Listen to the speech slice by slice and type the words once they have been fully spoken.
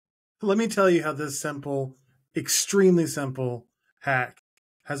Let me tell you how this simple, extremely simple hack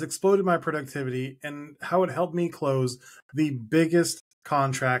has exploded my productivity and how it helped me close the biggest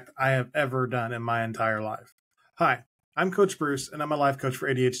contract I have ever done in my entire life. Hi, I'm Coach Bruce, and I'm a life coach for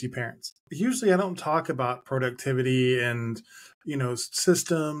ADHD parents. Usually I don't talk about productivity and,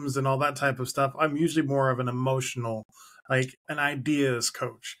 systems and all that type of stuff. I'm usually more of an emotional, like an ideas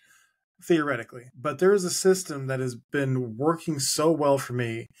coach, theoretically. But there is a system that has been working so well for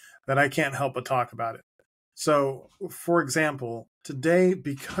me that I can't help but talk about it. So, for example, today,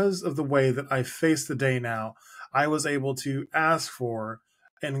 because of the way that I face the day now, I was able to ask for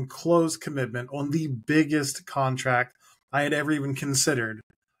and close commitment on the biggest contract I had ever even considered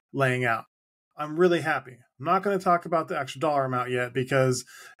laying out. I'm really happy. I'm not going to talk about the actual dollar amount yet because,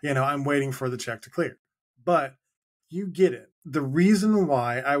 I'm waiting for the check to clear. But you get it. The reason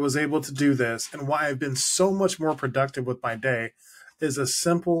why I was able to do this and why I've been so much more productive with my day is a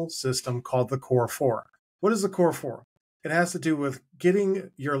simple system called the Core 4. What is the Core 4? It has to do with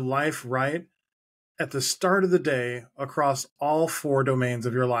getting your life right at the start of the day across all 4 domains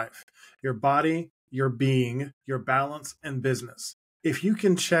of your life: your body, your being, your balance, and business. If you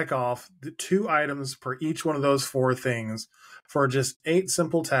can check off the 2 items per each one of those 4 things for just 8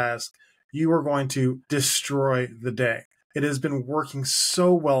 simple tasks, you are going to destroy the day. It has been working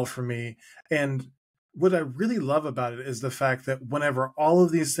so well for me. And what I really love about it is the fact that whenever all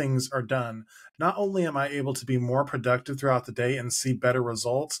of these things are done, not only am I able to be more productive throughout the day and see better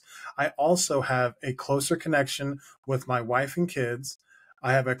results, I also have a closer connection with my wife and kids.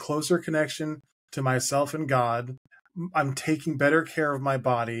 I have a closer connection to myself and God. I'm taking better care of my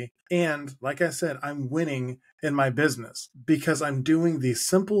body. And like I said, I'm winning in my business because I'm doing these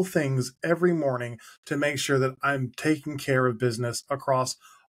simple things every morning to make sure that I'm taking care of business across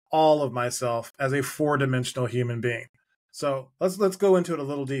all of myself as a 4-dimensional human being. So let's go into it a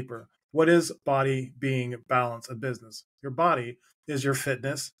little deeper. What is body, being, balance, and business? Your body is your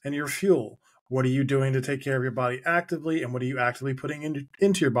fitness and your fuel. What are you doing to take care of your body actively, and what are you actively putting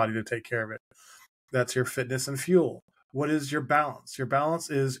into your body to take care of it? That's your fitness and fuel. What is your balance? Your balance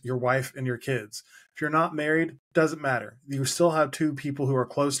is your wife and your kids. If you're not married, doesn't matter. You still have 2 people who are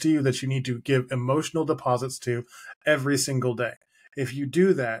close to you that you need to give emotional deposits to every single day. If you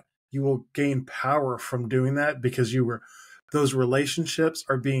do that, you will gain power from doing that because those relationships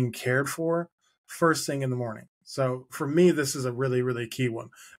are being cared for first thing in the morning. So for me, this is a really, really key one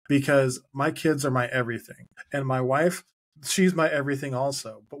because my kids are my everything. And my wife, she's my everything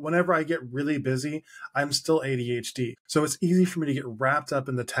also. But whenever I get really busy, I'm still ADHD. So it's easy for me to get wrapped up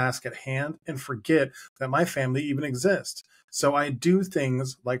in the task at hand and forget that my family even exists. So I do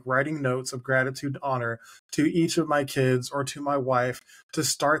things like writing notes of gratitude and honor to each of my kids or to my wife to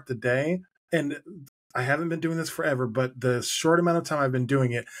start the day. And I haven't been doing this forever, but the short amount of time I've been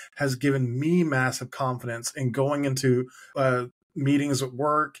doing it has given me massive confidence in going into meetings at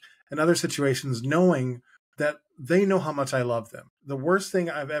work and other situations, knowing that they know how much I love them. The worst thing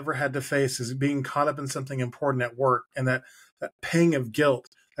I've ever had to face is being caught up in something important at work and that pang of guilt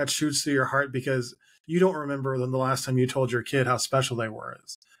that shoots through your heart because you don't remember the last time you told your kid how special they were.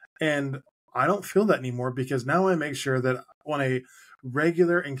 And I don't feel that anymore because now I make sure that on a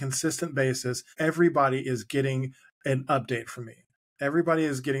regular and consistent basis, everybody is getting an update from me. Everybody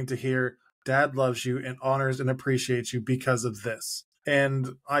is getting to hear Dad loves you and honors and appreciates you because of this.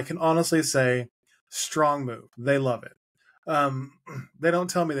 And I can honestly say, strong move. They love it. They don't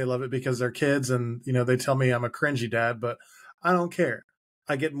tell me they love it because they're kids and, they tell me I'm a cringy dad, but I don't care.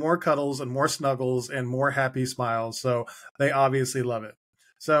 I get more cuddles and more snuggles and more happy smiles. So they obviously love it.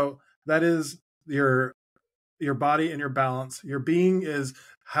 So that is your body and your balance. Your being is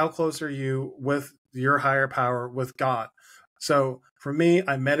how close are you with your higher power, with God. So for me,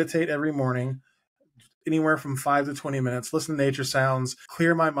 I meditate every morning, anywhere from 5 to 20 minutes, listen to nature sounds,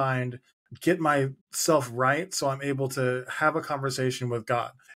 clear my mind, get myself right so I'm able to have a conversation with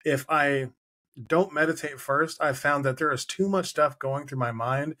God. If I don't meditate first, I found that there is too much stuff going through my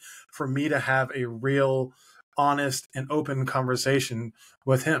mind for me to have a real, honest, and open conversation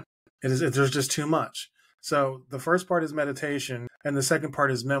with Him. There's just too much. So the first part is meditation, and the second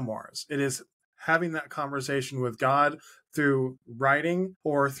part is memoirs. It is having that conversation with God through writing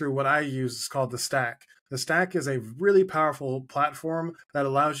or through what I use is called the Stack. The Stack is a really powerful platform that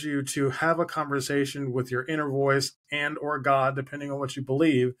allows you to have a conversation with your inner voice and or God, depending on what you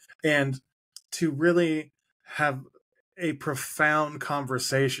believe, and to really have a profound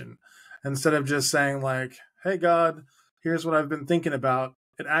conversation instead of just saying like, hey, God, here's what I've been thinking about.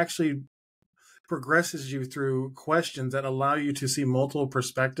 It actually progresses you through questions that allow you to see multiple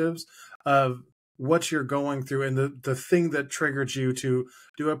perspectives of what you're going through and the thing that triggered you to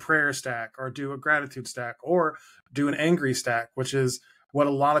do a prayer stack or do a gratitude stack or do an angry stack, which is what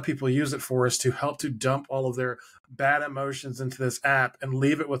a lot of people use it for, is to help to dump all of their bad emotions into this app and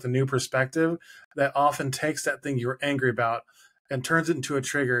leave it with a new perspective that often takes that thing you're angry about and turns it into a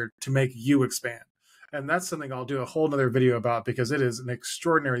trigger to make you expand. And that's something I'll do a whole nother video about because it is an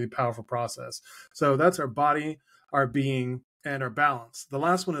extraordinarily powerful process. So that's our body, our being, and our balance. The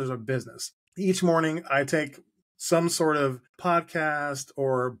last one is our business. Each morning I take some sort of podcast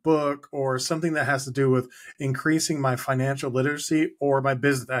or book or something that has to do with increasing my financial literacy or my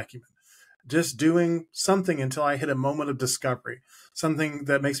business acumen. Just doing something until I hit a moment of discovery, something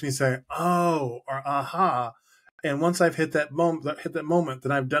that makes me say, oh, or aha. And once I've hit that moment,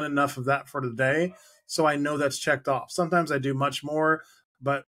 then I've done enough of that for the day. So I know that's checked off. Sometimes I do much more,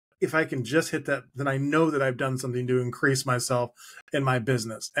 but if I can just hit that, then I know that I've done something to increase myself in my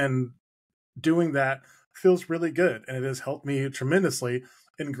business. And doing that feels really good. And it has helped me tremendously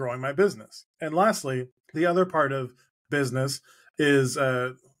in growing my business. And lastly, the other part of business is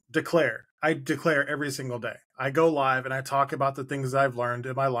declare. I declare every single day. I go live and I talk about the things I've learned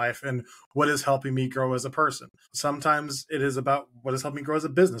in my life and what is helping me grow as a person. Sometimes it is about what is helping me grow as a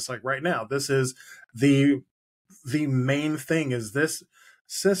business. Like right now, this is the main thing is this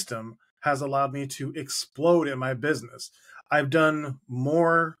system has allowed me to explode in my business. I've done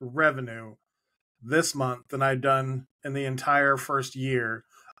more revenue this month than I've done in the entire first year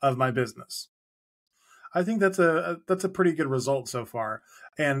of my business. I think that's a pretty good result so far.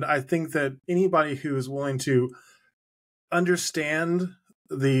 And I think that anybody who is willing to understand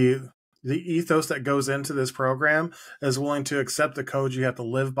the ethos that goes into this program is willing to accept the code you have to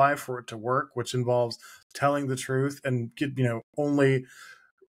live by for it to work, which involves telling the truth and only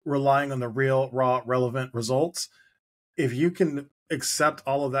relying on the real, raw, relevant results. If you can accept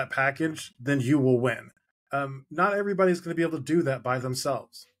all of that package, then you will win. Not everybody's going to be able to do that by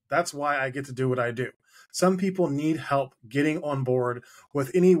themselves. That's why I get to do what I do. Some people need help getting on board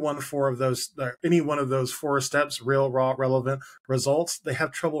with any one of those 4 steps, real, raw, relevant results. They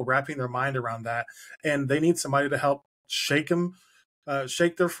have trouble wrapping their mind around that, and they need somebody to help shake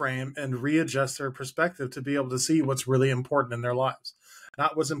their frame and readjust their perspective to be able to see what's really important in their lives.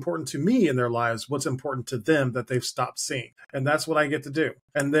 Not what's important to me in their lives, what's important to them that they've stopped seeing. And that's what I get to do.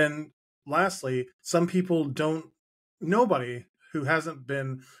 And then lastly, nobody who hasn't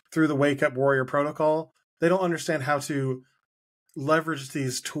been through the Wake Up Warrior protocol, they don't understand how to leverage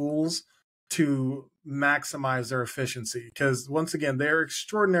these tools to maximize their efficiency. Because once again, they're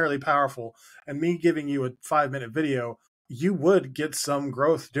extraordinarily powerful. And me giving you a 5-minute video, you would get some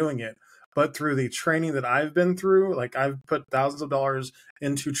growth doing it. But through the training that I've been through, like I've put thousands of dollars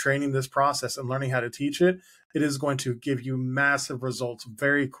into training this process and learning how to teach it, it is going to give you massive results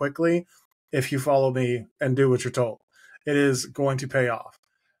very quickly if you follow me and do what you're told. It is going to pay off.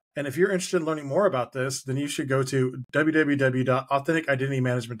 And if you're interested in learning more about this, then you should go to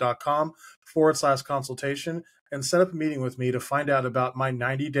www.authenticidentymanagementcom/consultation and set up a meeting with me to find out about my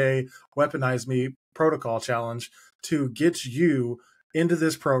 90-day Weaponize Me protocol challenge to get you into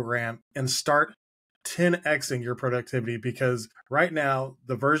this program and start 10xing your productivity, because right now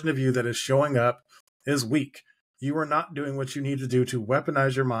the version of you that is showing up is weak. You are not doing what you need to do to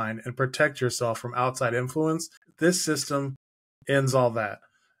weaponize your mind and protect yourself from outside influence. This system ends all that,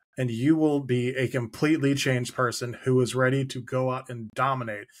 and you will be a completely changed person who is ready to go out and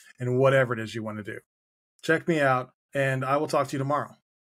dominate in whatever it is you want to do. Check me out, and I will talk to you tomorrow.